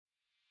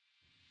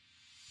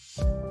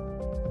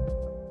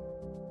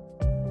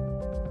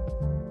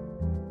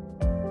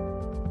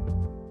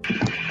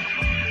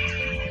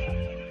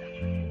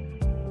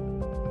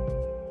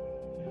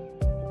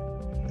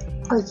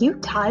Are you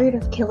tired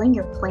of killing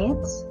your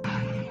plants?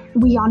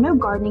 We all know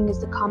gardening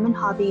is a common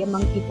hobby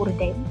among people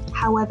today.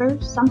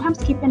 However,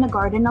 sometimes keeping a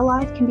garden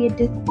alive can be a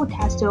difficult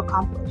task to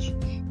accomplish.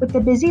 With the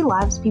busy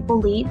lives people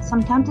lead,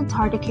 sometimes it's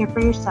hard to care for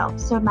yourself,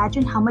 so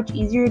imagine how much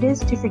easier it is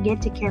to forget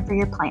to care for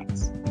your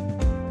plants.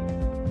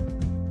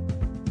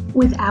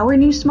 With our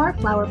new smart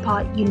flower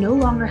pot, you no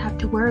longer have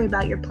to worry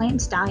about your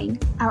plants dying.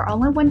 Our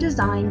all-in-one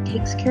design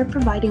takes care of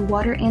providing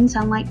water and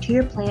sunlight to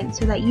your plants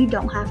so that you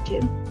don't have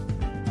to.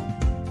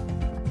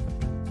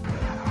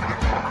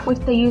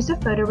 With the use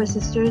of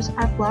photo-resistors,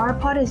 our flower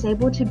pot is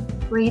able to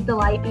read the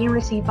light being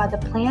received by the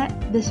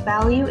plant. This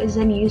value is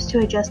then used to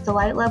adjust the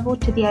light level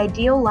to the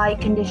ideal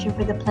light condition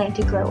for the plant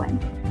to grow in.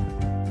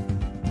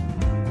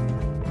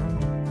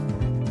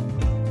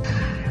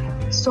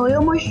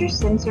 Soil moisture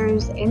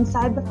sensors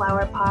inside the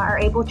flower pot are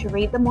able to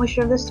read the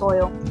moisture of the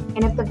soil,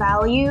 and if the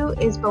value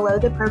is below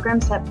the program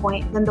set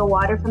point, then the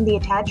water from the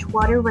attached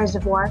water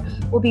reservoir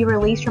will be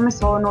released from a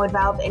solenoid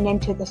valve and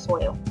into the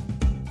soil.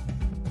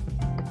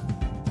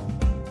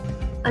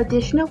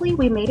 Additionally,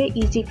 we made it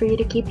easy for you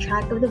to keep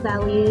track of the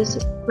values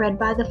read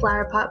by the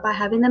flower pot by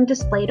having them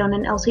displayed on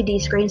an LCD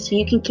screen so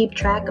you can keep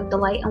track of the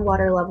light and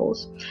water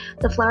levels.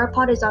 The flower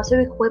pot is also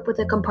equipped with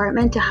a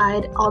compartment to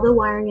hide all the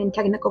wiring and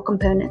technical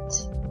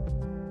components.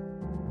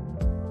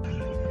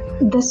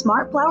 The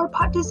smart flower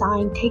pot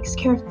design takes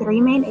care of three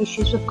main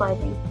issues with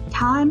gardening: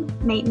 time,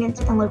 maintenance,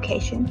 and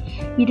location.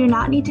 You do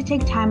not need to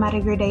take time out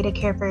of your day to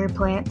care for your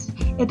plants.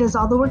 It does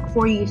all the work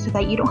for you so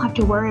that you don't have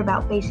to worry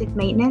about basic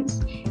maintenance,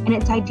 and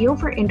it's ideal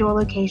for indoor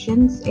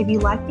locations if you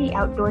like the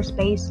outdoor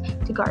space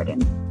to garden.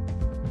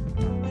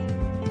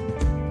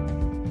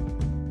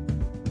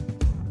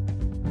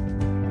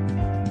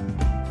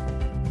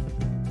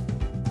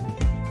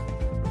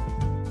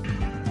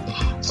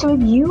 So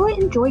if you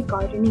enjoy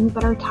gardening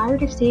but are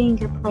tired of seeing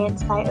your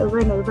plants die over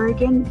and over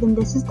again, then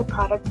this is the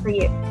product for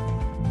you.